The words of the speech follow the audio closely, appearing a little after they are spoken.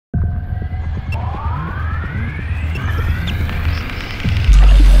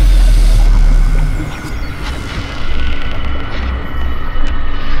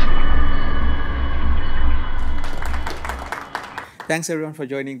Thanks everyone for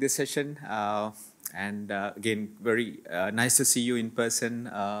joining this session. Again, very nice to see you in person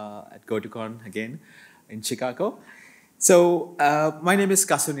at GoToCon again in Chicago. So my name is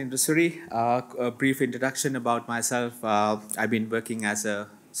Kasun Indrasiri. A brief introduction about myself. I've been working as a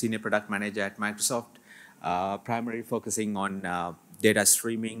senior product manager at Microsoft, primarily focusing on data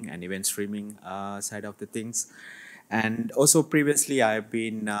streaming and event streaming side of the things. And also previously I've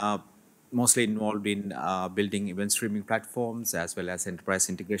been mostly involved in building event streaming platforms as well as enterprise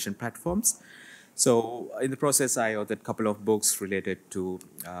integration platforms. So in the process, I authored a couple of books related to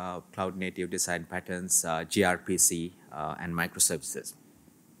cloud native design patterns, gRPC, and microservices.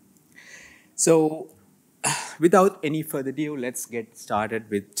 So without any further ado, let's get started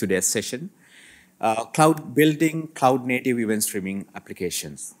with today's session. Building cloud native event streaming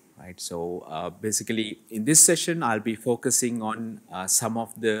applications. Right. So basically, in this session, I'll be focusing on some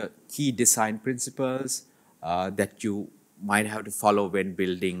of the key design principles that you might have to follow when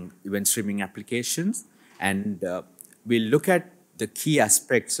building event streaming applications. And we'll look at the key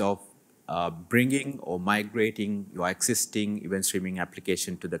aspects of bringing or migrating your existing event streaming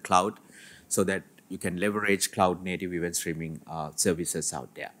application to the cloud so that you can leverage cloud native event streaming services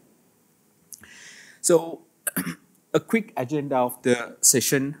out there. So a quick agenda of the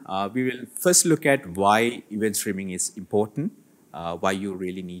session, we will first look at why event streaming is important, why you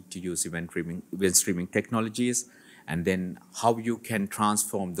really need to use event streaming technologies, and then how you can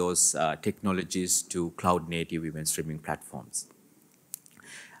transform those technologies to cloud-native event streaming platforms.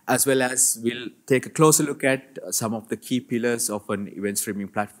 As well as we'll take a closer look at some of the key pillars of an event streaming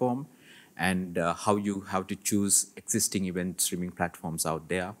platform and how you have to choose existing event streaming platforms out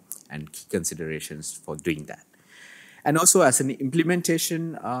there and key considerations for doing that. And also as an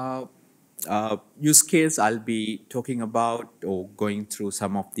implementation use case, I'll be talking about or going through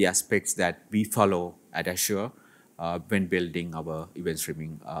some of the aspects that we follow at Azure when building our event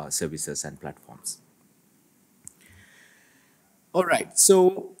streaming services and platforms. All right,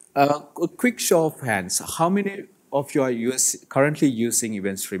 so a quick show of hands. How many of you are currently using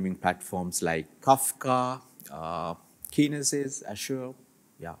event streaming platforms like Kafka, Kinesis, Azure?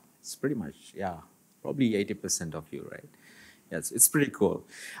 Yeah, it's pretty much, yeah. Probably 80% of you, right? Yes, it's pretty cool.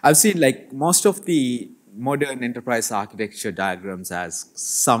 I've seen like most of the modern enterprise architecture diagrams as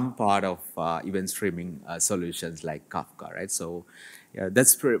some part of event streaming solutions like Kafka, right? So yeah,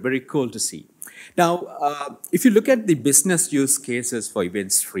 that's very cool to see. Now, if you look at the business use cases for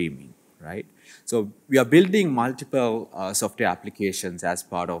event streaming, right? So we are building multiple software applications as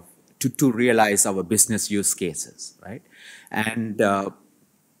part of, to realize our business use cases, right? And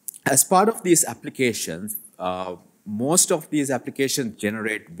as part of these applications, most of these applications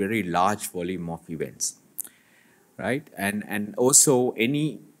generate very large volume of events, right? And also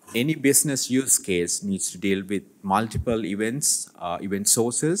any business use case needs to deal with multiple events, event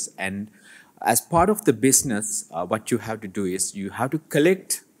sources. And as part of the business, what you have to do is you have to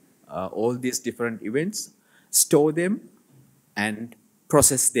collect all these different events, store them, and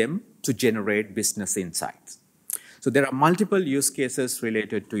process them to generate business insights. So there are multiple use cases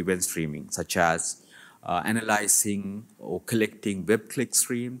related to event streaming, such as analyzing or collecting web click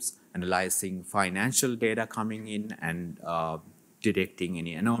streams, analyzing financial data coming in, and detecting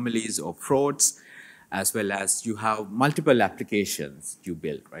any anomalies or frauds, as well as you have multiple applications you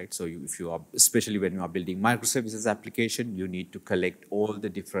build, right? So if you are, especially when you are building microservices application, you need to collect all the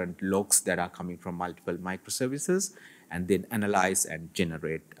different logs that are coming from multiple microservices and then analyze and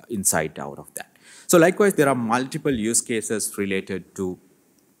generate insight out of that. So likewise, there are multiple use cases related to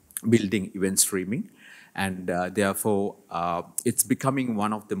building event streaming, and therefore, it's becoming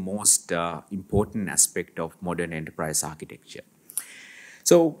one of the most important aspect of modern enterprise architecture.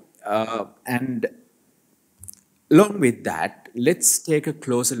 So, and along with that, let's take a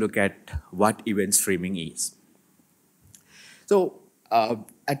closer look at what event streaming is. So,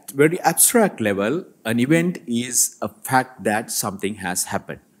 at very abstract level, an event is a fact that something has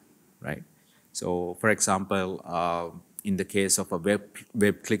happened, right? So, for example, in the case of a web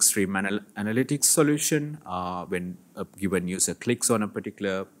clickstream analytics solution, when a given user clicks on a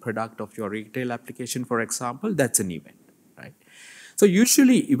particular product of your retail application, for example, that's an event, right? So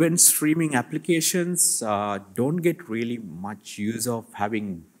usually event streaming applications don't get really much use of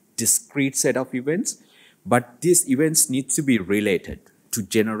having discrete set of events, but these events need to be related to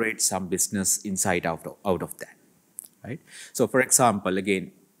generate some business insight out of that, right? So for example,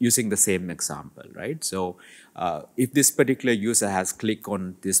 again, using the same example, right? So if this particular user has clicked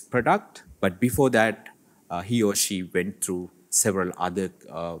on this product, but before that, he or she went through several other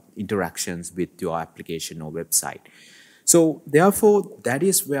interactions with your application or website. So therefore, that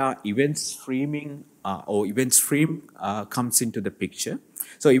is where event streaming or event stream comes into the picture.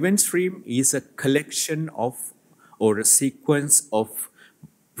 So event stream is a collection of or a sequence of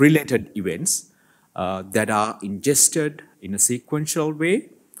related events that are ingested in a sequential way.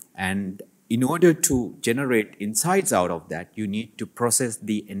 And in order to generate insights out of that, you need to process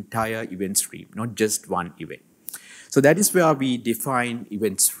the entire event stream, not just one event. So that is where we define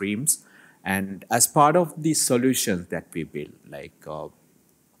event streams. And as part of the solutions that we build, like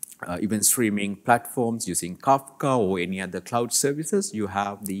event streaming platforms using Kafka or any other cloud services, you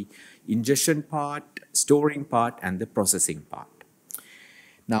have the ingestion part, storing part, and the processing part.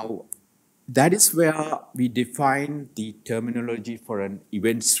 Now, that is where we define the terminology for an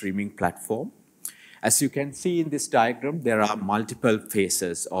event streaming platform. As you can see in this diagram, there are multiple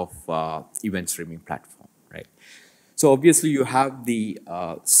phases of event streaming platform, right? So obviously you have the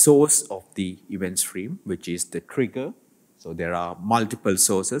source of the event stream, which is the trigger. So there are multiple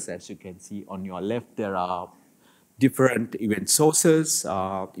sources. As you can see on your left, there are different event sources,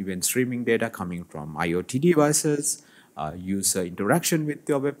 event streaming data coming from IoT devices, user interaction with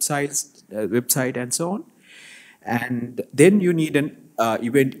your website and so on. And then you need an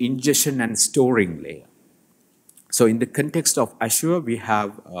event ingestion and storing layer. So in the context of Azure, we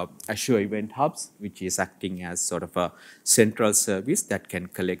have Azure Event Hubs, which is acting as sort of a central service that can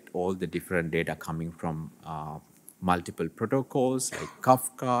collect all the different data coming from multiple protocols like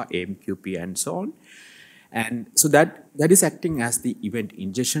Kafka, AMQP, and so on. And so that is acting as the event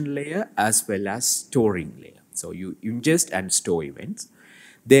ingestion layer as well as storing layer. So you ingest and store events.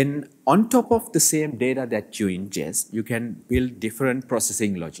 Then on top of the same data that you ingest, you can build different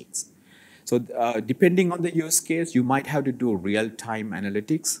processing logics. So depending on the use case, you might have to do real-time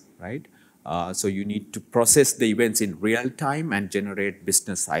analytics, right? So you need to process the events in real time and generate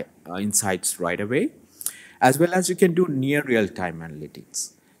business insights right away, as well as you can do near real-time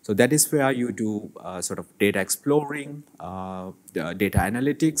analytics. So that is where you do sort of data exploring, data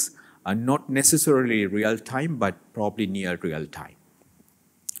analytics, not necessarily real-time, but probably near real-time.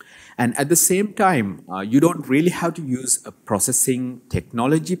 And at the same time, you don't really have to use a processing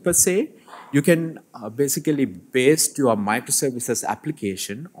technology per se. You can basically base your microservices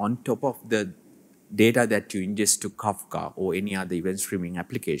application on top of the data that you ingest to Kafka or any other event streaming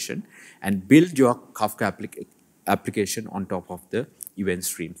application and build your Kafka application on top of the event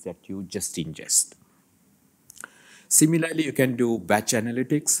streams that you just ingest. Similarly, you can do batch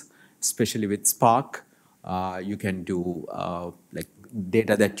analytics, especially with Spark. You can do like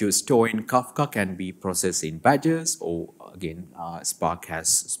data that you store in Kafka can be processed in batches, or again, Spark has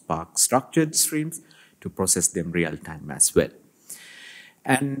Spark structured streams to process them real time as well.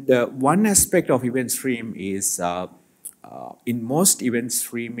 And one aspect of event stream is in most event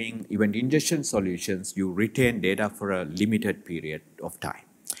streaming, event ingestion solutions, you retain data for a limited period of time.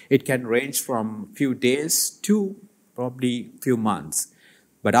 It can range from few days to probably few months.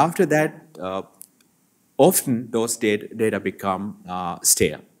 But after that, often those data become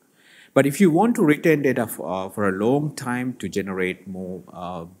stale. But if you want to retain data for a long time to generate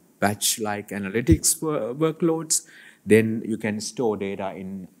more batch-like analytics workloads, then you can store data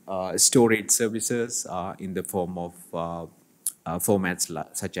in storage services in the form of formats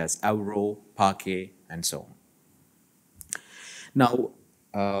such as Avro, Parquet, and so on.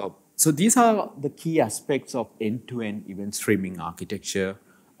 Now, so these are the key aspects of end-to-end event streaming architecture.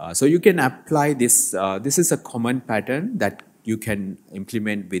 So you can apply this. This is a common pattern that you can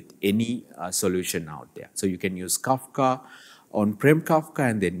implement with any solution out there. So you can use Kafka, on-prem Kafka,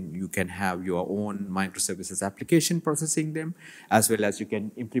 and then you can have your own microservices application processing them, as well as you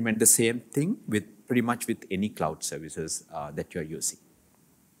can implement the same thing with pretty much with any cloud services that you're using.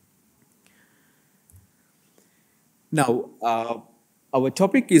 Now, our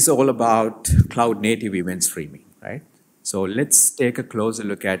topic is all about cloud-native event streaming, right? So let's take a closer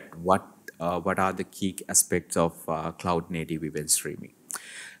look at what are the key aspects of cloud-native event streaming.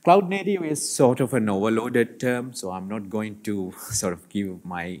 Cloud-native is sort of an overloaded term, so I'm not going to sort of give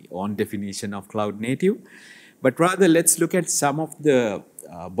my own definition of cloud-native, but rather let's look at some of the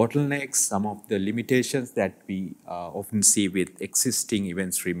bottlenecks, some of the limitations that we often see with existing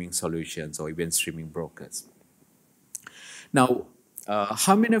event streaming solutions or event streaming brokers. Now,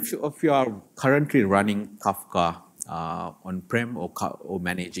 how many of you are currently running Kafka on-prem or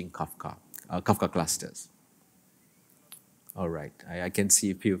managing Kafka clusters? All right, I can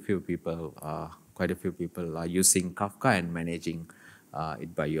see few people, quite a few people are using Kafka and managing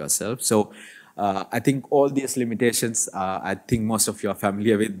it by yourself. So I think all these limitations, I think most of you are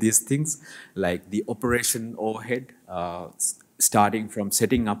familiar with these things, like the operation overhead, starting from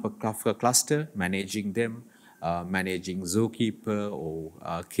setting up a Kafka cluster, managing them, managing Zookeeper or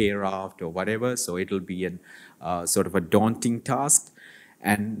Kraft or whatever. So it'll be an sort of a daunting task.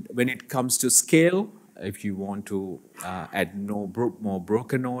 And when it comes to scale, if you want to add more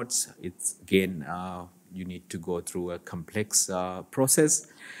broker nodes, it's again, you need to go through a complex process,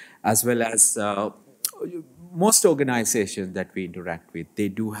 as well as most organizations that we interact with, they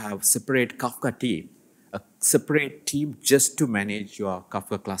do have separate Kafka team, a separate team just to manage your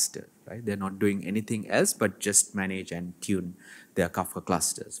Kafka cluster, right? They're not doing anything else but just manage and tune their Kafka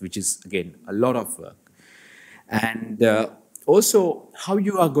clusters, which is, again, a lot of work. And also, how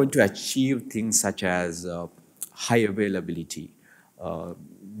you are going to achieve things such as high availability,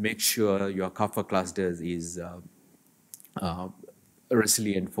 make sure your Kafka clusters is uh,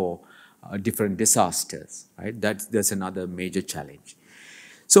 resilient for different disasters, right? That's another major challenge.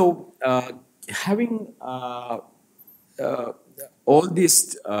 So having uh, all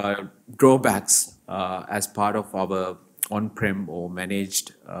these drawbacks as part of our on-prem or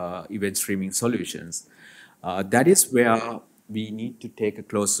managed event streaming solutions, that is where we need to take a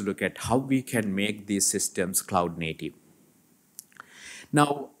closer look at how we can make these systems cloud native.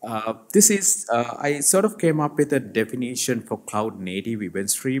 Now, I sort of came up with a definition for cloud native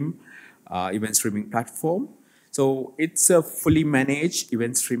event streaming platform. So it's a fully managed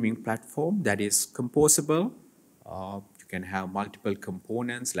event streaming platform that is composable. You can have multiple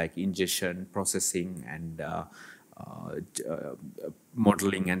components like ingestion, processing, and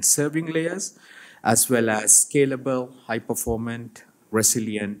modeling and serving layers, as well as scalable, high performant,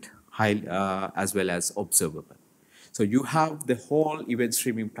 resilient, as well as observable. So you have the whole event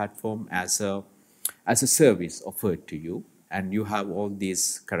streaming platform as a service offered to you, and you have all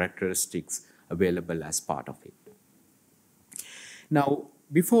these characteristics available as part of it. Now,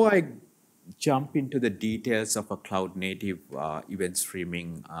 before I jump into the details of a cloud native event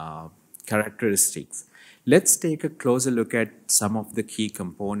streaming characteristics, let's take a closer look at some of the key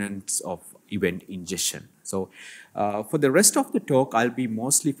components of event ingestion. So for the rest of the talk, I'll be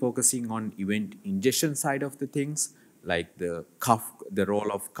mostly focusing on event ingestion side of the things, like the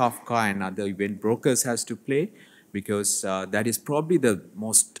role of Kafka and other event brokers has to play, because that is probably the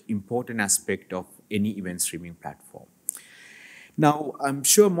most important aspect of any event streaming platform. Now, I'm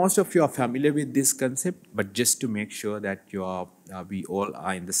sure most of you are familiar with this concept, but just to make sure that we all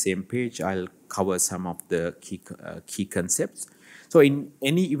are in the same page, I'll cover some of the key concepts. So in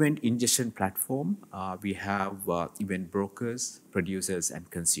any event ingestion platform, we have event brokers, producers, and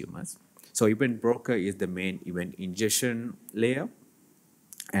consumers. So event broker is the main event ingestion layer,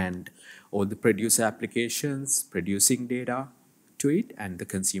 and all the producer applications producing data to it, and the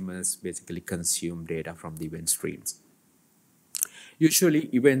consumers basically consume data from the event streams. Usually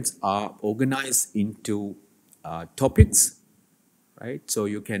events are organized into topics, right? So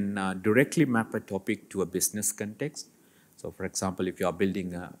you can directly map a topic to a business context. So for example, if you are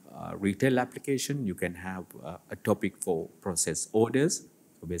building a retail application, you can have a topic for process orders.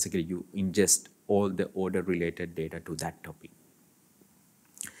 So basically you ingest all the order related data to that topic.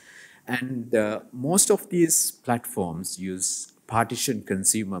 And most of these platforms use partition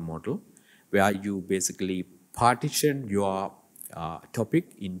consumer model, where you basically partition your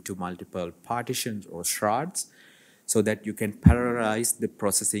topic into multiple partitions or shards, so that you can parallelize the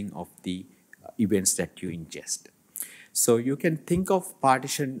processing of the events that you ingest. So you can think of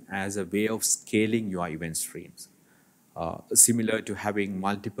partition as a way of scaling your event streams, similar to having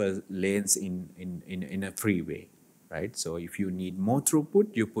multiple lanes in a freeway, right? So if you need more throughput,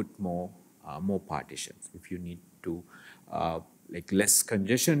 you put more partitions. If you need to like less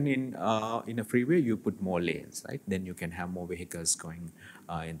congestion in a freeway, you put more lanes, right? Then you can have more vehicles going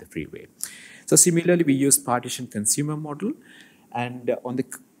in the freeway. So similarly, we use partition consumer model, and on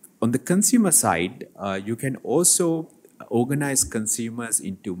the consumer side, you can also organize consumers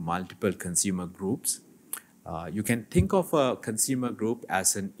into multiple consumer groups. You can think of a consumer group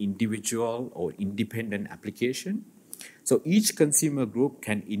as an individual or independent application. So each consumer group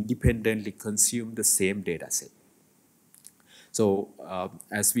can independently consume the same data set. So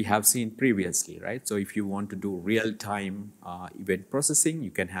as we have seen previously, right? So if you want to do real-time event processing,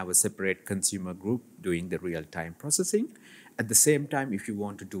 you can have a separate consumer group doing the real-time processing. At the same time, if you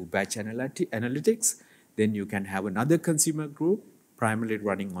want to do batch analytics, then you can have another consumer group primarily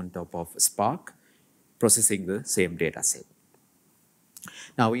running on top of Spark, processing the same data set.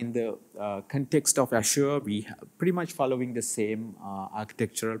 Now, in the context of Azure, we are pretty much following the same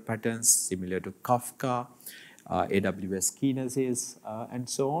architectural patterns similar to Kafka, AWS Kinesis, and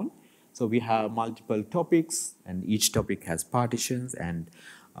so on. So we have multiple topics, and each topic has partitions, and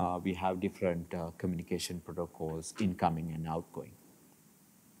we have different communication protocols, incoming and outgoing.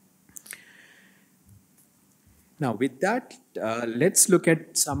 Now, with that, let's look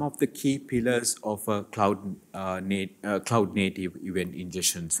at some of the key pillars of a cloud native event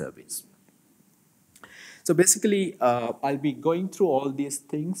ingestion service. So basically, I'll be going through all these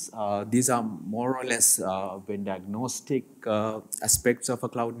things. These are more or less vendor agnostic aspects of a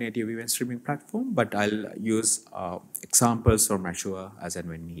cloud native event streaming platform, but I'll use examples from Azure as and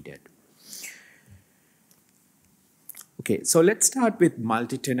when needed. Okay, so let's start with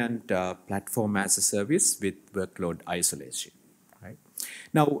multi-tenant platform as a service with workload isolation. Right?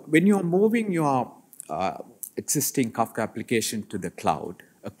 Now, when you're moving your existing Kafka application to the cloud,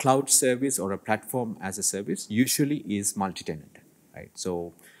 a cloud service or a platform as a service usually is multi-tenant. Right?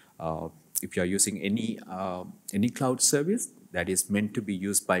 So, if you're using any cloud service that is meant to be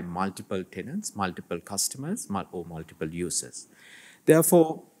used by multiple tenants, multiple customers, or multiple users.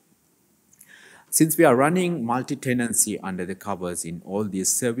 Therefore, since we are running multi-tenancy under the covers in all these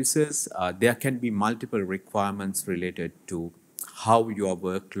services, there can be multiple requirements related to how your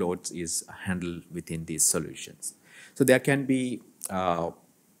workloads is handled within these solutions. So there can be,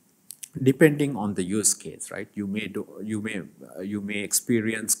 depending on the use case, right? You may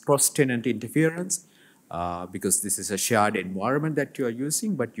experience cross-tenant interference because this is a shared environment that you are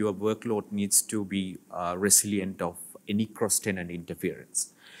using, but your workload needs to be resilient of any cross-tenant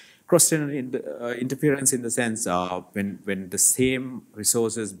interference. Cross-tenant interference in the sense when the same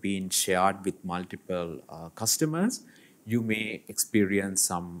resources being shared with multiple customers, you may experience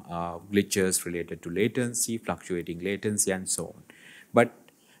some glitches related to latency, fluctuating latency, and so on. But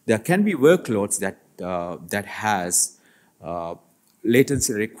there can be workloads that has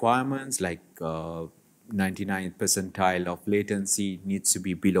latency requirements like 99th percentile of latency needs to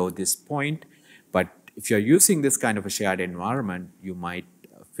be below this point. But if you're using this kind of a shared environment, you might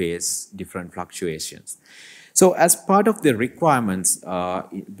face different fluctuations. So as part of the requirements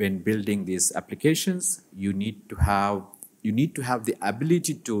when building these applications, you need to have the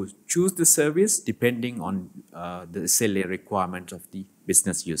ability to choose the service depending on the SLA requirements of the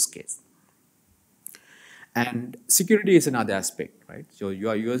business use case. And security is another aspect, right? So you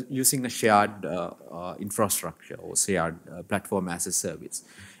are using a shared infrastructure or shared platform as a service,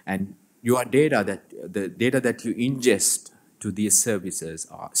 and your the data that you ingest to these services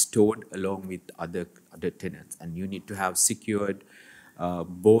are stored along with other tenants, and you need to have secured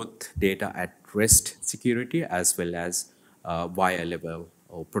both data at rest security as well as wire level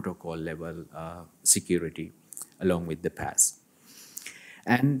or protocol level security along with the PaaS.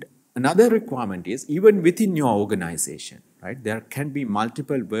 And another requirement is even within your organization, right? There can be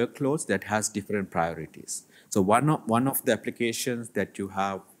multiple workloads that has different priorities. So one of the applications that you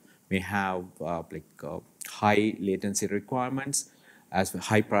have may have high latency requirements as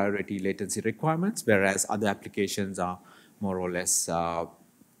high priority latency requirements, whereas other applications are more or less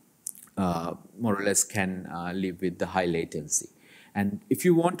can live with the high latency. And if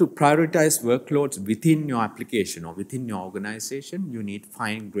you want to prioritize workloads within your application or within your organization, you need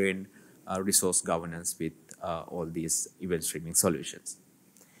fine-grained resource governance with all these event streaming solutions.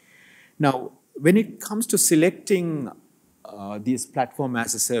 Now, when it comes to selecting these platform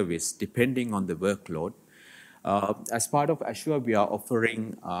as a service, depending on the workload, as part of Azure, we are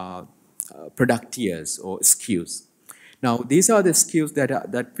offering product tiers or SKUs. Now, these are the SKUs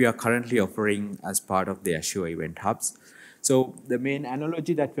that we are currently offering as part of the Azure Event Hubs. So the main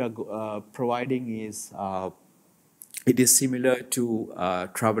analogy that we are providing is it is similar to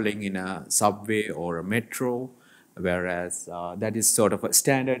traveling in a subway or a metro, whereas that is sort of a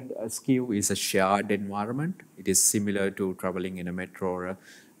standard SKU is a shared environment. It is similar to traveling in a metro or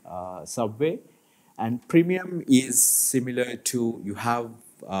a subway. And premium is similar to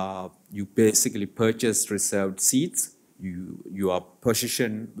you basically purchase reserved seats. Your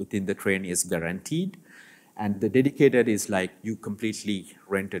position within the train is guaranteed. And the dedicated is like you completely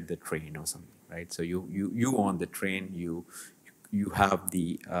rented the train or something, right? So you own the train, you have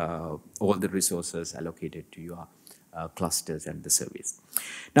the all the resources allocated to your clusters and the service.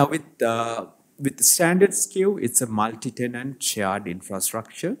 Now with the standard SKU, it's a multi-tenant shared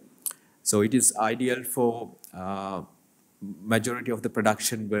infrastructure. So it is ideal for majority of the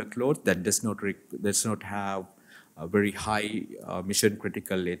production workloads that does not have a very high mission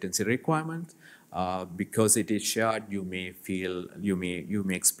critical latency requirement. Because it is shared, you may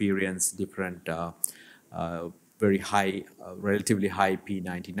experience different very high, relatively high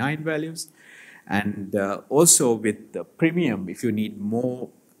P99 values, and also with the premium, if you need more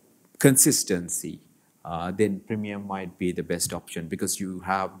consistency, then premium might be the best option because you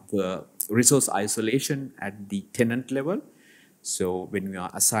have the resource isolation at the tenant level. So when we are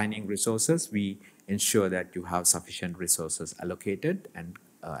assigning resources, we ensure that you have sufficient resources allocated and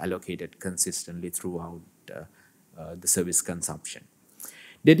allocated consistently throughout the service consumption.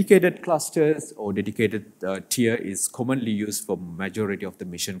 Dedicated clusters or dedicated tier is commonly used for majority of the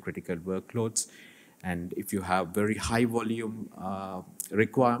mission critical workloads. And if you have very high volume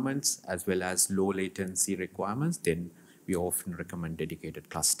requirements as well as low latency requirements, then we often recommend dedicated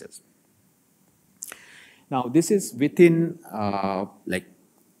clusters. Now, this is within,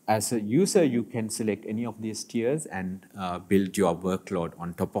 as a user, you can select any of these tiers and build your workload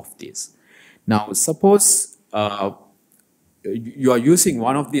on top of this. Now, suppose you are using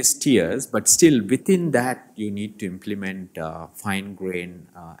one of these tiers, but still within that, you need to implement fine-grained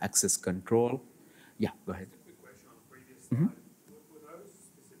access control. Yeah, go ahead. Quick question on the previous slide. Were those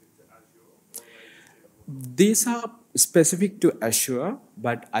specific to Azure, or are they These are specific to Azure,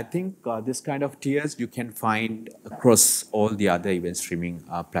 but I think this kind of tiers you can find across all the other event streaming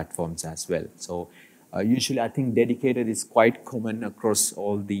platforms as well. So usually I think dedicated is quite common across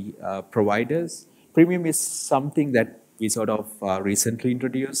all the providers. Premium is something that we sort of recently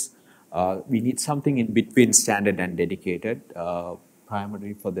introduced. We need something in between standard and dedicated,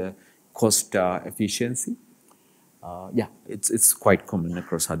 primarily for the cost efficiency. Yeah, it's quite common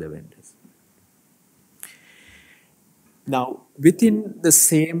across other vendors. Now, within the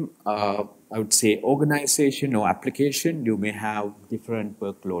same, I would say, organization or application, you may have different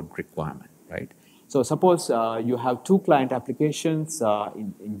workload requirement, right? So suppose you have two client applications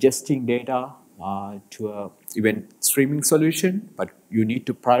ingesting data to a event streaming solution, but you need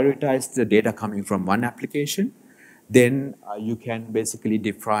to prioritize the data coming from one application. Then you can basically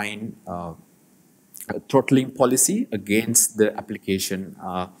define a throttling policy against the application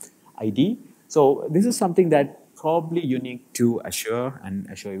ID. So this is something that probably unique to Azure and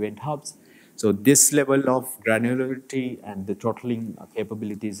Azure Event Hubs. So this level of granularity and the throttling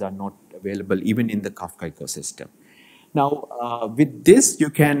capabilities are not available even in the Kafka ecosystem. Now, with this, you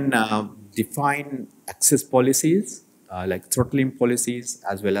can define access policies like throttling policies,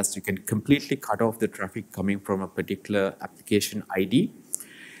 as well as you can completely cut off the traffic coming from a particular application ID.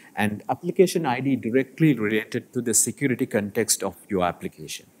 And application ID directly related to the security context of your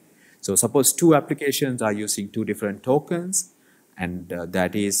application. So suppose two applications are using two different tokens, and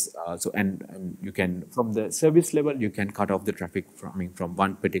that is, and you can, from the service level, you can cut off the traffic coming from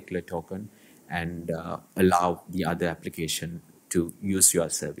one particular token and allow the other application to use your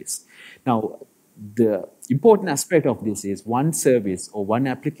service. Now, the important aspect of this is one service or one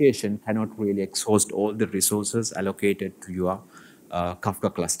application cannot really exhaust all the resources allocated to your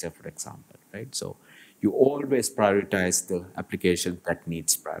Kafka cluster, for example, right? So you always prioritize the application that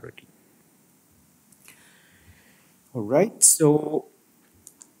needs priority. All right, so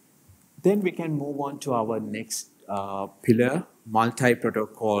then we can move on to our next pillar,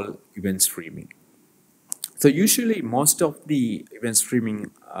 multi-protocol event streaming. So usually most of the event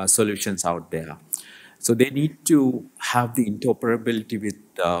streaming solutions out there, so they need to have the interoperability with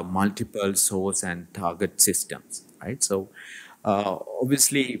multiple source and target systems, right? So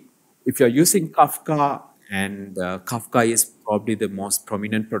obviously, if you're using Kafka, and Kafka is probably the most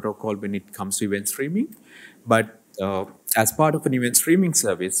prominent protocol when it comes to event streaming, but as part of an event streaming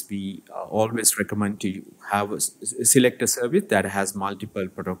service, we always recommend to have select a service that has multiple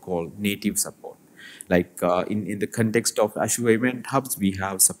protocol native support. Like in the context of Azure Event Hubs, we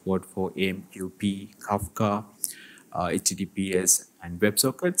have support for AMQP, Kafka, HTTPS, and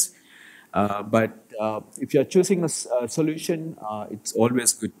WebSockets. But if you're choosing a solution, it's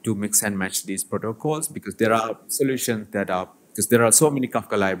always good to mix and match these protocols, because there are solutions that are, because there are so many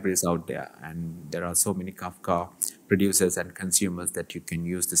Kafka libraries out there, and there are so many Kafka producers and consumers that you can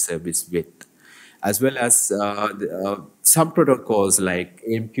use the service with. As well as some protocols like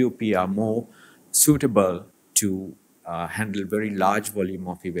AMQP are more suitable to handle very large volume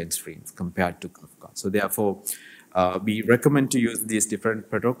of event streams compared to Kafka. So therefore, we recommend to use these different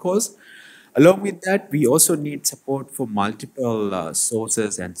protocols. Along with that, we also need support for multiple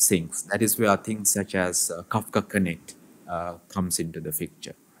sources and sinks. That is where things such as Kafka Connect comes into the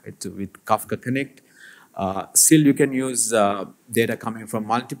picture. Right? So with Kafka Connect, still you can use data coming from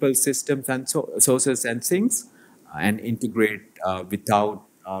multiple systems and sources and sinks and integrate without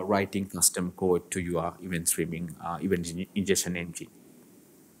writing custom code to your event streaming, event ingestion engine.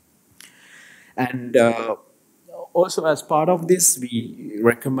 And also, as part of this, we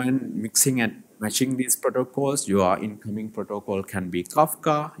recommend mixing and matching these protocols. Your incoming protocol can be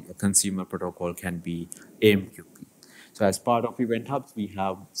Kafka, your consumer protocol can be AMQP. So as part of Event Hubs, we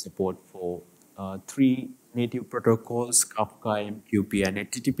have support for three native protocols, Kafka, AMQP, and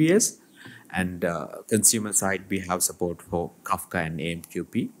HTTPS. And consumer side, we have support for Kafka and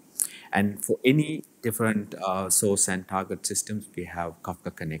AMQP. And for any different source and target systems, we have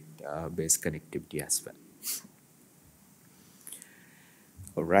Kafka Connect based connectivity as well.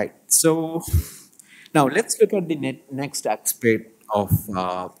 All right. So now let's look at the next aspect of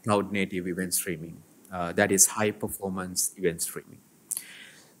cloud native event streaming. That is high performance event streaming.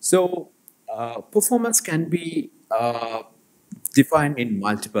 So performance can be defined in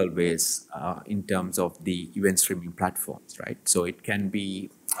multiple ways in terms of the event streaming platforms, right? So it can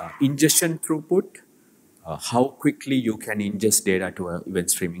be ingestion throughput, how quickly you can ingest data to an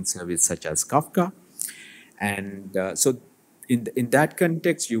event streaming service such as Kafka. And so in that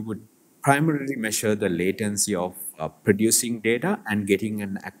context, you would primarily measure the latency of producing data and getting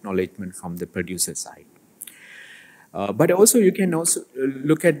an acknowledgement from the producer side. But also you can also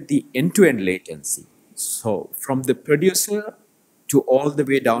look at the end-to-end latency. So from the producer to all the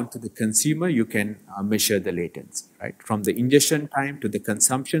way down to the consumer, you can measure the latency, right? From the ingestion time to the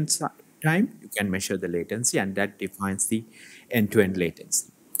consumption time, you can measure the latency, and that defines the end-to-end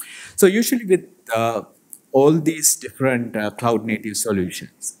latency. So usually with all these different cloud native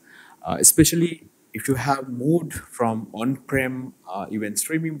solutions, especially if you have moved from on-prem event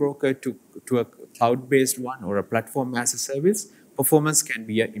streaming broker to a cloud-based one or a platform as a service, performance can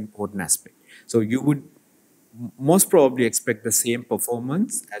be an important aspect. So you would most probably expect the same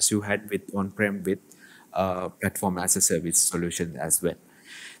performance as you had with on-prem with platform as a service solution as well.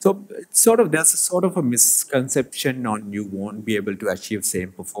 So it's there's a sort of a misconception on you won't be able to achieve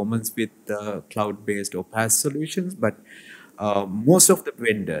same performance with cloud-based or PaaS solutions, but most of the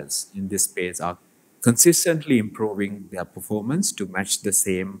vendors in this space are consistently improving their performance to match the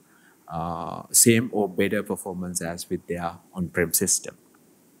same or better performance as with their on-prem system.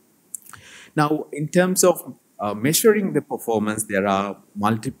 Now, in terms of measuring the performance, there are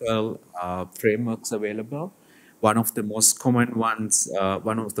multiple frameworks available. One of the most common ones,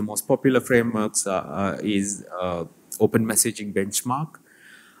 one of the most popular frameworks is Open Messaging Benchmark.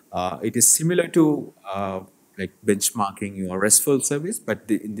 It is similar to like benchmarking your RESTful service, but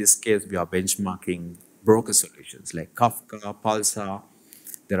in this case, we are benchmarking broker solutions like Kafka, Pulsar.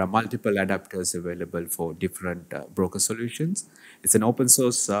 There are multiple adapters available for different broker solutions. It's an open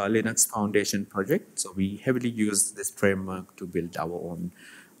source Linux Foundation project, so we heavily use this framework to build our own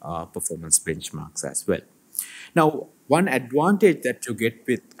performance benchmarks as well. Now, one advantage that you get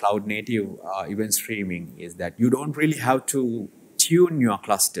with cloud native event streaming is that you don't really have to tune your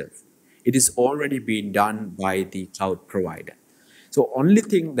clusters. It is already being done by the cloud provider. So only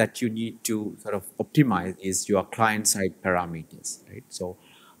thing that you need to sort of optimize is your client-side parameters, right? So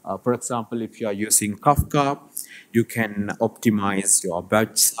for example, if you are using Kafka, you can optimize your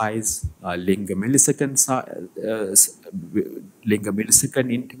batch size, link a millisecond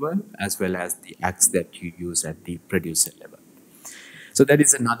interval, as well as the acts that you use at the producer level. So that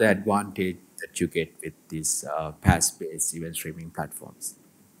is another advantage that you get with these PaaS-based event streaming platforms.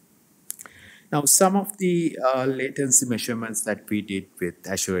 Now, some of the latency measurements that we did with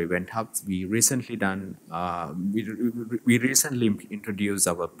Azure Event Hubs, we recently introduced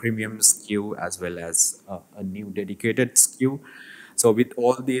our premium SKU as well as a new dedicated SKU. So with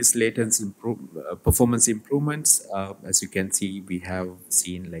all these performance improvements, as you can see, we have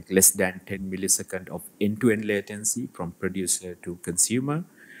seen like less than 10 millisecond of end-to-end latency from producer to consumer,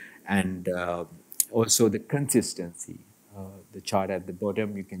 and also the consistency. The chart at the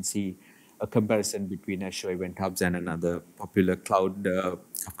bottom, you can see a comparison between Azure Event Hubs and another popular Kafka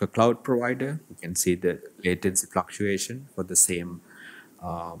cloud provider. You can see the latency fluctuation for the same,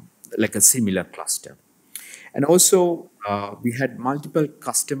 like a similar cluster. And also, we had multiple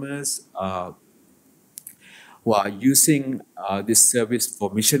customers who are using this service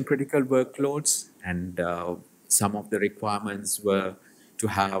for mission critical workloads, and some of the requirements were to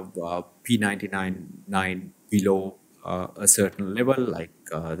have P99 below a certain level, like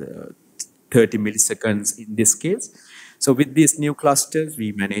 30 milliseconds in this case. So with these new clusters,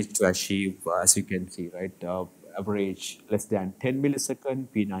 we managed to achieve, as you can see, right, average less than 10 millisecond,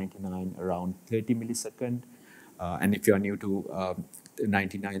 P99 around 30 millisecond. And if you're new to the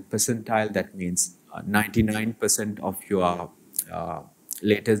 99th percentile, that means 99% of your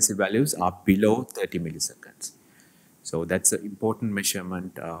latency values are below 30 milliseconds. So that's an important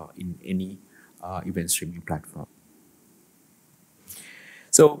measurement in any event streaming platform.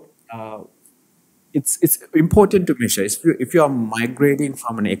 So it's important to measure. If you are migrating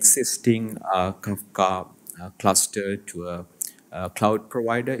from an existing Kafka cluster to a cloud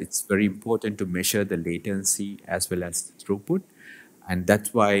provider, it's very important to measure the latency as well as the throughput. And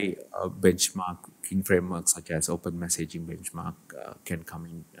that's why benchmarking frameworks such as Open Messaging Benchmark can come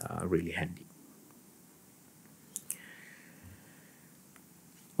in really handy.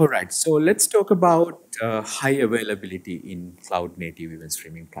 All right, so let's talk about high availability in cloud native event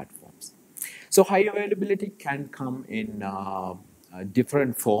streaming platforms. So high availability can come in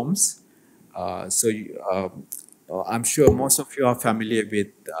different forms. I'm sure most of you are familiar with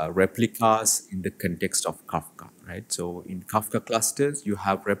replicas in the context of Kafka, right? So in Kafka clusters, you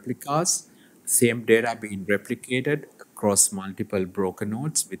have replicas, same data being replicated across multiple broker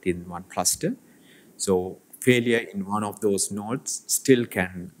nodes within one cluster. So failure in one of those nodes still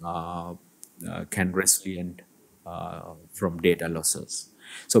can resilient from data losses.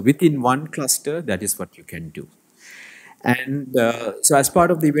 So within one cluster, that is what you can do. And so as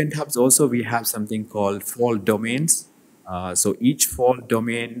part of the event hubs also, we have something called fault domains. So each fault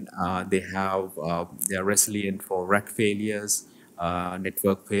domain, they are resilient for rack failures,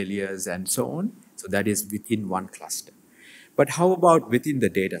 network failures, and so on. So that is within one cluster. But how about within the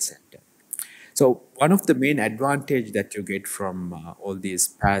data center? So one of the main advantage that you get from all these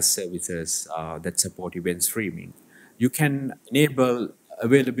PaaS services that support event streaming, you can enable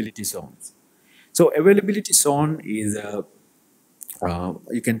availability zones. So availability zone is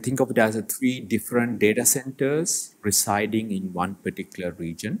you can think of it as three different data centers residing in one particular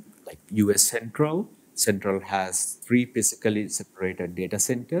region, like US Central. Central has three physically separated data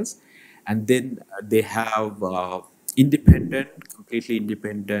centers, and then they have completely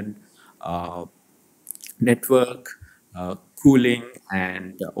independent uh, network, cooling,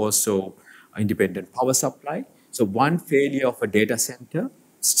 and also independent power supply. So one failure of a data center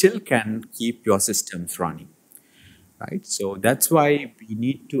still can keep your systems running, right? So that's why we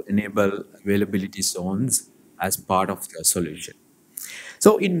need to enable availability zones as part of the solution.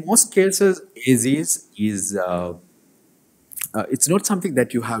 So in most cases, AZs is it's not something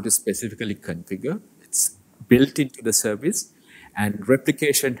that you have to specifically configure. It's built into the service, and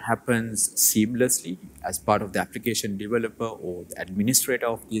replication happens seamlessly as part of the application developer or the administrator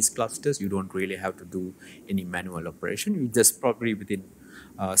of these clusters. You don't really have to do any manual operation. You just probably within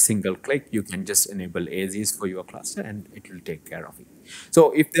a single click, you can just enable AZs for your cluster and it will take care of it.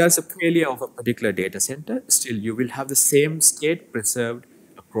 So if there's a failure of a particular data center, still you will have the same state preserved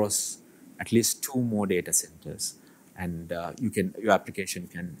across at least two more data centers, and your application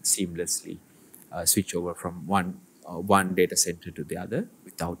can seamlessly switch over from one data center to the other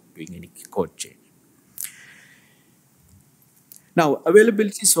without doing any code change. Now,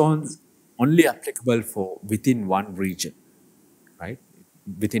 availability zones only applicable for within one region, right?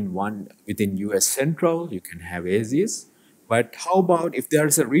 Within US Central, you can have AZs, but how about if there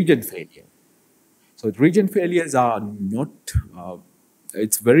is a region failure? So region failures are not,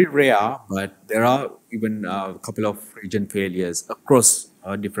 it's very rare, but there are even a couple of region failures across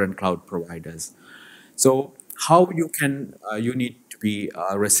different cloud providers. So how you need to be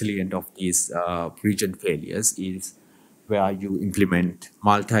resilient of these region failures is where you implement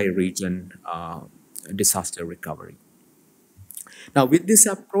multi-region disaster recovery. Now, with this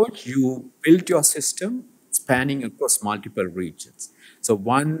approach, you build your system spanning across multiple regions. So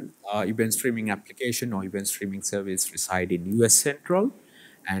one event streaming application or event streaming service reside in US Central,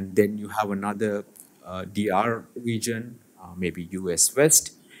 and then you have another DR region, maybe US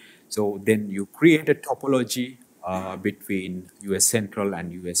West. So then you create a topology between US Central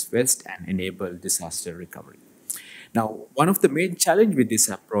and US West and enable disaster recovery. Now, one of the main challenge with this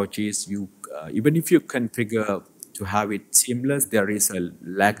approach is even if you configure to have it seamless, there is a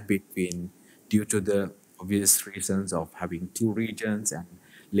lag between due to the obvious reasons of having two regions and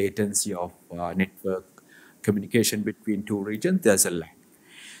latency of network communication between two regions, there's a lag.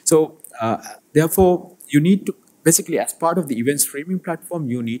 So therefore, you need to, basically as part of the event streaming platform,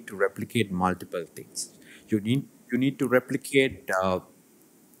 you need to replicate multiple things. You need to replicate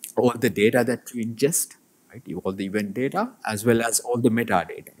all the data that you ingest, right? All the event data, as well as all the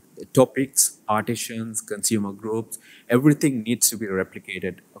metadata, the topics, partitions, consumer groups, everything needs to be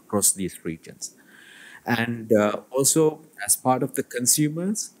replicated across these regions. And also, as part of the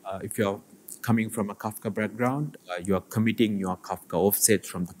consumers, if you're coming from a Kafka background, you're committing your Kafka offset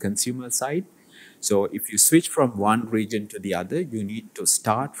from the consumer side. So if you switch from one region to the other, you need to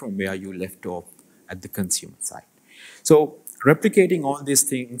start from where you left off at the consumer side. So replicating all these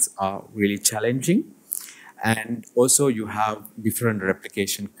things are really challenging. And also you have different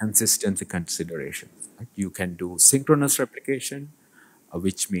replication consistency considerations. Right? You can do synchronous replication,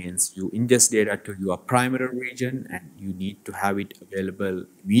 which means you ingest data to your primary region and you need to have it available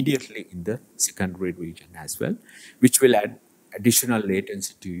immediately in the secondary region as well, which will add additional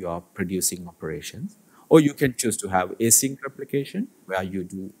latency to your producing operations. Or you can choose to have async replication, where you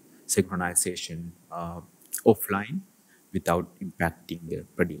do synchronization offline without impacting the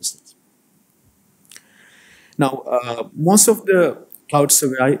producers. Now, most of the cloud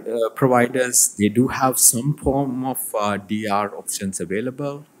providers, they do have some form of DR options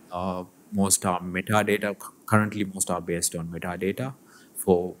available. Most are metadata currently most are based on metadata.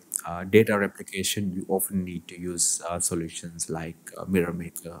 For data replication, you often need to use solutions like Mirror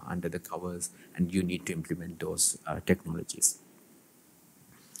Maker under the covers, and you need to implement those technologies.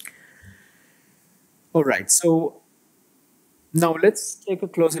 All right, so now let's take a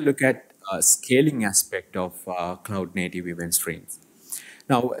closer look at scaling aspect of cloud native event streams.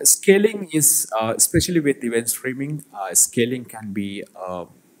 Now, scaling is, especially with event streaming, scaling can be a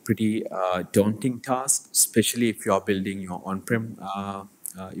pretty daunting task, especially if you are building your on-prem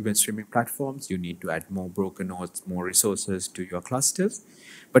event streaming platforms. You need to add more broker nodes, more resources to your clusters.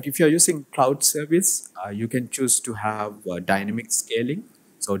 But if you're using cloud service, you can choose to have dynamic scaling.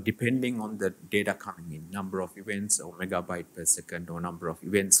 So depending on the data coming in, number of events or megabyte per second or number of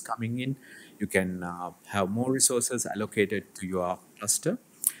events coming in, you can have more resources allocated to your cluster.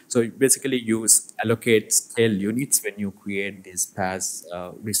 So basically you allocate scale units when you create these PaaS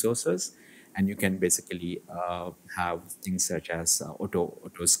resources, and you can basically have things such as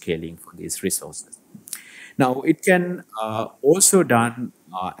auto scaling for these resources. Now, it can also done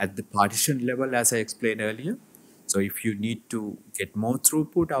at the partition level, as I explained earlier. So if you need to get more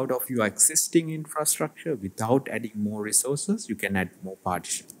throughput out of your existing infrastructure without adding more resources, you can add more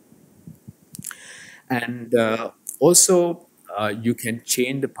partition. And also, you can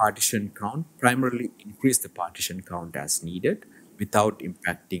change the partition count, primarily increase the partition count as needed without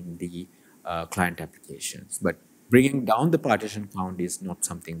impacting the client applications. But bringing down the partition count is not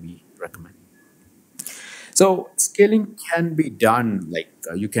something we recommend. So scaling can be done, like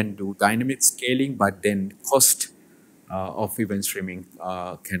you can do dynamic scaling, but then cost of event streaming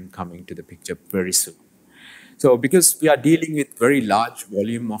can come into the picture very soon. So because we are dealing with very large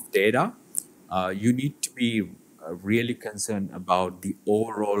volume of data, you need to be really concerned about the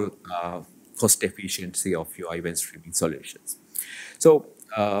overall cost efficiency of your event streaming solutions. So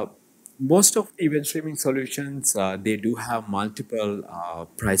most of the event streaming solutions, they do have multiple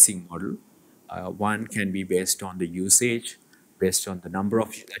pricing model. One can be based on the usage, based on the number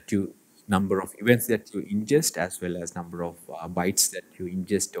of events that you ingest, as well as number of bytes that you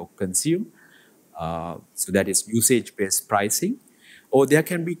ingest or consume. So that is usage-based pricing, or there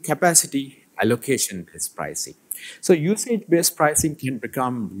can be capacity allocation-based pricing. So usage-based pricing can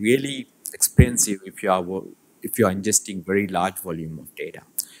become really expensive if you are ingesting very large volume of data.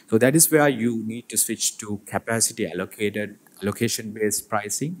 So that is where you need to switch to capacity allocation-based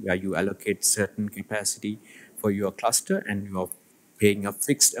pricing, where you allocate certain capacity for your cluster and you are paying a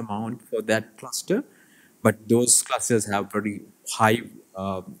fixed amount for that cluster, but those clusters have very high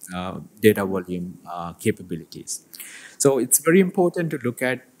data volume capabilities. So it's very important to look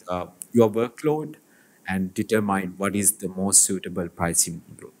at your workload and determine what is the most suitable pricing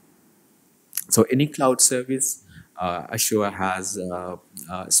model. So any cloud service, Azure has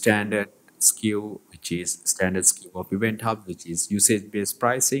standard SKU, which is standard SKU of Event Hub, which is usage-based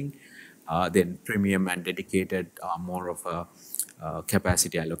pricing. Then premium and dedicated are more of a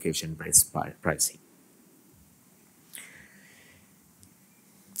capacity allocation-based pricing.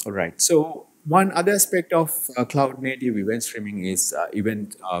 All right. So one other aspect of cloud native event streaming is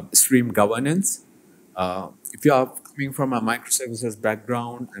event stream governance. If you are coming from a microservices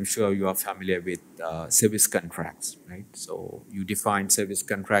background, I'm sure you are familiar with service contracts, right? So you define service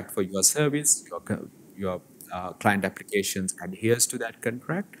contract for your service, your client applications adheres to that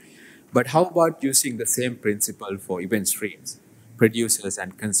contract. But how about using the same principle for event streams, producers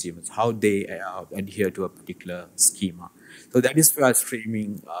and consumers, how they adhere to a particular schema? So that is where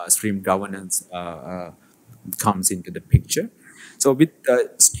stream governance comes into the picture. So with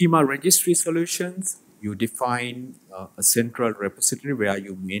schema registry solutions, you define a central repository where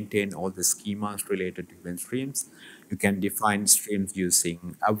you maintain all the schemas related to event streams. You can define streams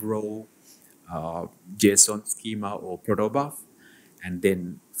using Avro, JSON schema, or protobuf. And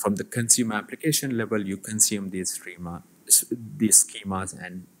then from the consumer application level, you consume these schemas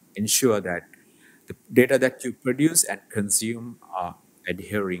and ensure that the data that you produce and consume are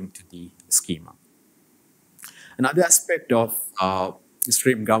adhering to the schema. Another aspect of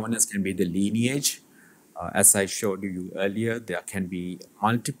stream governance can be the lineage. As I showed you earlier, there can be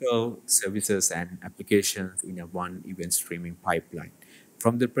multiple services and applications in a one event streaming pipeline.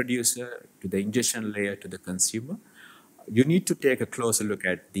 From the producer to the ingestion layer to the consumer, you need to take a closer look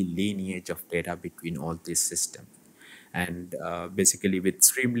at the lineage of data between all these systems. And basically with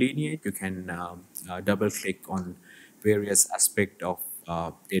stream lineage, you can double click on various aspects of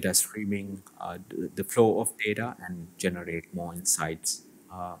data streaming, the flow of data, and generate more insights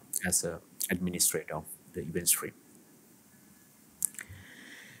as an administrator of the event stream.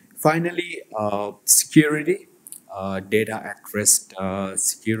 Finally, security, data at rest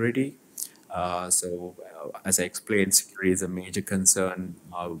security. As I explained, security is a major concern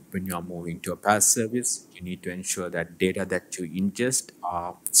when you are moving to a PaaS service. You need to ensure that data that you ingest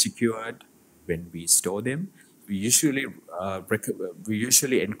are secured when we store them. We usually we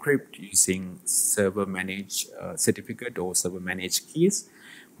usually encrypt using server managed certificate or server managed keys,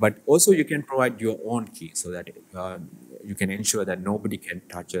 but also you can provide your own key so that you can ensure that nobody can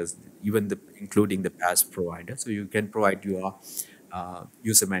touch us, even including the PaaS provider. So you can provide your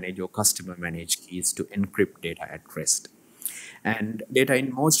user managed or customer managed keys to encrypt data at rest. And data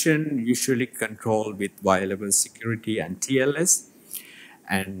in motion usually controlled with wireless security and TLS.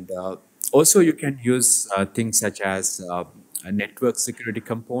 And also you can use things such as network security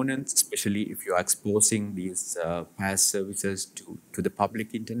components, especially if you are exposing these PaaS services to the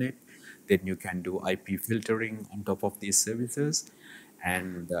public internet. Then you can do IP filtering on top of these services.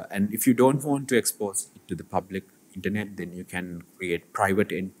 And if you don't want to expose it to the public internet, then you can create private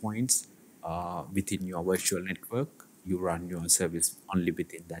endpoints within your virtual network. You run your service only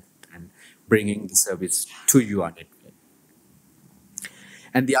within that and bringing the service to your network.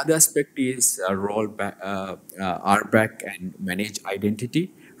 And the other aspect is RBAC and manage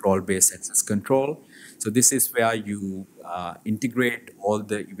identity, role-based access control. So this is where you integrate all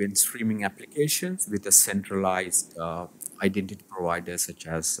the event streaming applications with a centralized identity provider such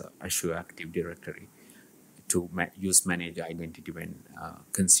as Azure Active Directory to use manage identity when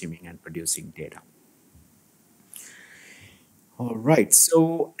consuming and producing data. All right,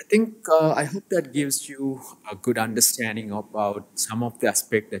 so I think I hope that gives you a good understanding about some of the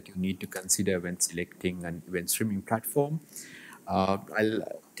aspects that you need to consider when selecting an event streaming platform. I'll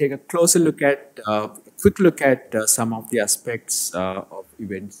take a closer look at, a quick look at some of the aspects of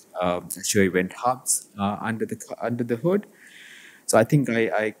events, Azure Event Hubs under the hood. So I think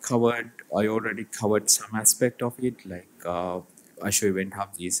I already covered some aspect of it, like Azure Event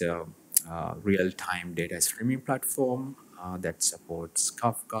Hubs is a real-time data streaming platform that supports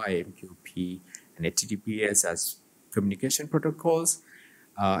Kafka, AMQP, and HTTPS as communication protocols.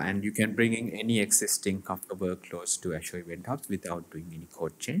 And you can bring in any existing Kafka workloads to Azure Event Hubs without doing any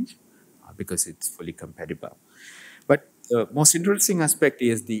code change because it's fully compatible. But the most interesting aspect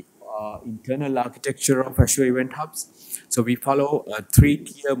is the internal architecture of Azure Event Hubs. So we follow a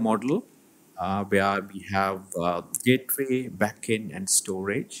three-tier model where we have gateway, backend, and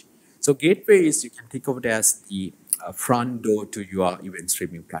storage. So gateway is, you can think of it as the front door to your event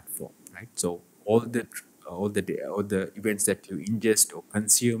streaming platform, right? So all the events that you ingest or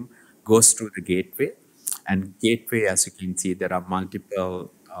consume goes through the gateway. And gateway, as you can see, there are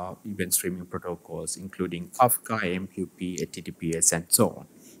multiple event streaming protocols, including Kafka, AMQP, HTTPS, and so on.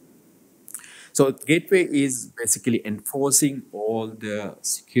 So gateway is basically enforcing all the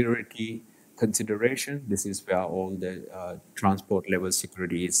security consideration. This is where all the transport level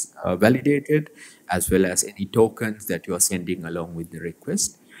security is validated, as well as any tokens that you are sending along with the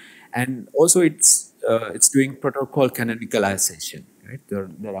request. And also it's doing protocol canonicalization. Right?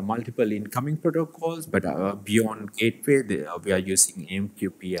 There are multiple incoming protocols, but beyond gateway, we are using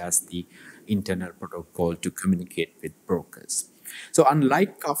AMQP as the internal protocol to communicate with brokers. So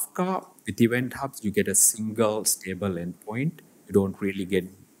unlike Kafka, with Event Hubs, you get a single stable endpoint. You don't really get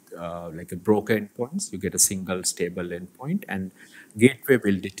like a broker endpoints. You get a single stable endpoint, and Gateway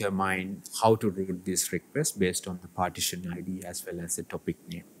will determine how to route this request based on the partition ID as well as the topic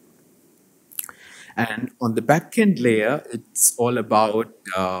name. And on the backend layer, it's all about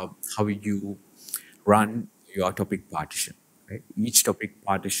how you run your topic partition. Right? Each topic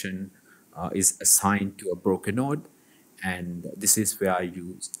partition is assigned to a broker node, and this is where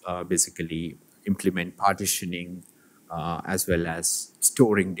you basically implement partitioning as well as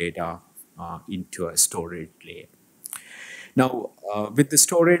storing data into a storage layer. Now, with the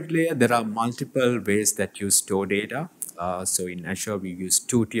storage layer, there are multiple ways that you store data. So in Azure, we use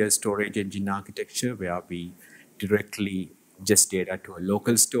two-tier storage engine architecture where we directly ingest data to a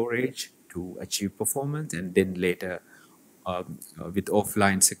local storage to achieve performance. And then later, with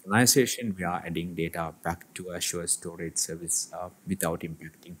offline synchronization, we are adding data back to Azure storage service without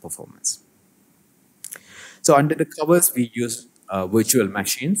impacting performance. So under the covers, we use virtual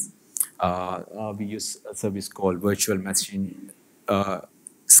machines. We use a service called virtual machine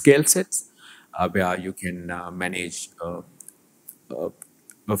scale sets, where you can manage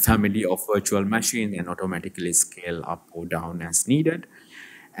a family of virtual machines and automatically scale up or down as needed.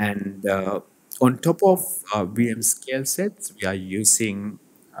 And on top of VM scale sets, we are using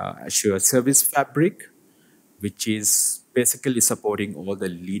Azure Service Fabric, which is basically supporting all the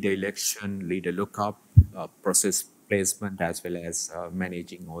leader election, leader lookup, process placement, as well as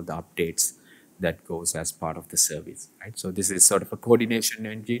managing all the updates that goes as part of the service. Right? So this is sort of a coordination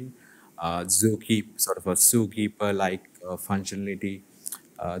engine zookeeper, sort of a zookeeper-like functionality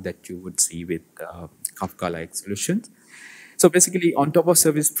that you would see with Kafka-like solutions. So basically, on top of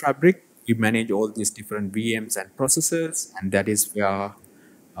Service Fabric, we manage all these different VMs and processors, and that is where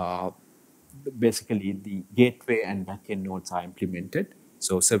uh, basically the gateway and backend nodes are implemented.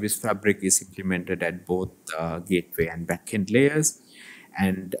 So Service Fabric is implemented at both gateway and backend layers,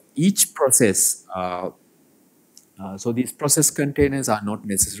 and each process. So these process containers are not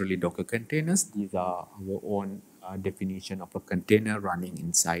necessarily Docker containers. These are our own definition of a container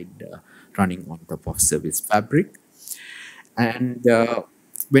running running on top of Service Fabric. And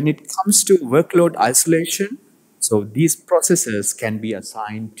when it comes to workload isolation, so these processes can be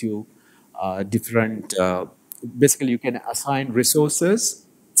assigned to different, basically you can assign resources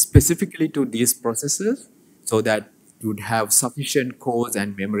specifically to these processes so that you would have sufficient cores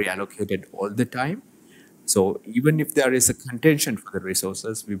and memory allocated all the time. So even if there is a contention for the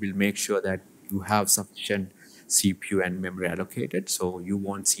resources, we will make sure that you have sufficient CPU and memory allocated, so you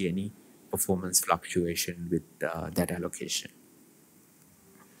won't see any performance fluctuation with that allocation.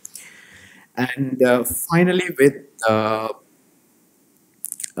 And finally, with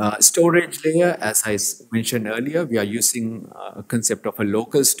storage layer, as mentioned earlier, we are using a concept of a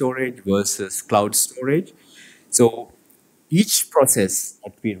local storage versus cloud storage. So each process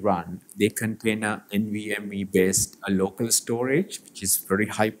that we run, they contain a NVMe-based local storage, which is very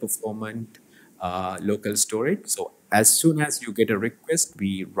high performant local storage. So as soon as you get a request,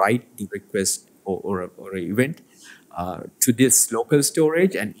 we write the request or an event to this local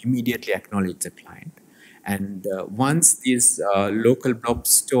storage and immediately acknowledge the client. And once these local blobs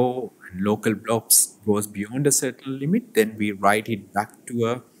store and local blobs goes beyond a certain limit, then we write it back to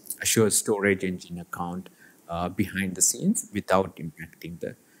a Azure Storage Engine account behind the scenes without impacting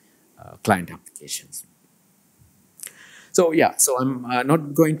the client applications. So yeah, so I'm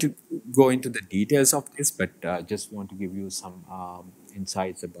not going to go into the details of this, but just want to give you some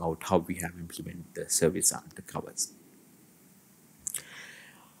insights about how we have implemented the service under the covers.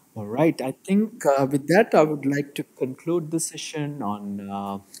 All right, I think with that, I would like to conclude the session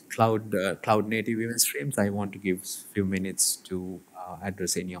on cloud native event streams. I want to give a few minutes to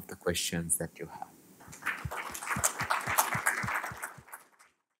address any of the questions that you have.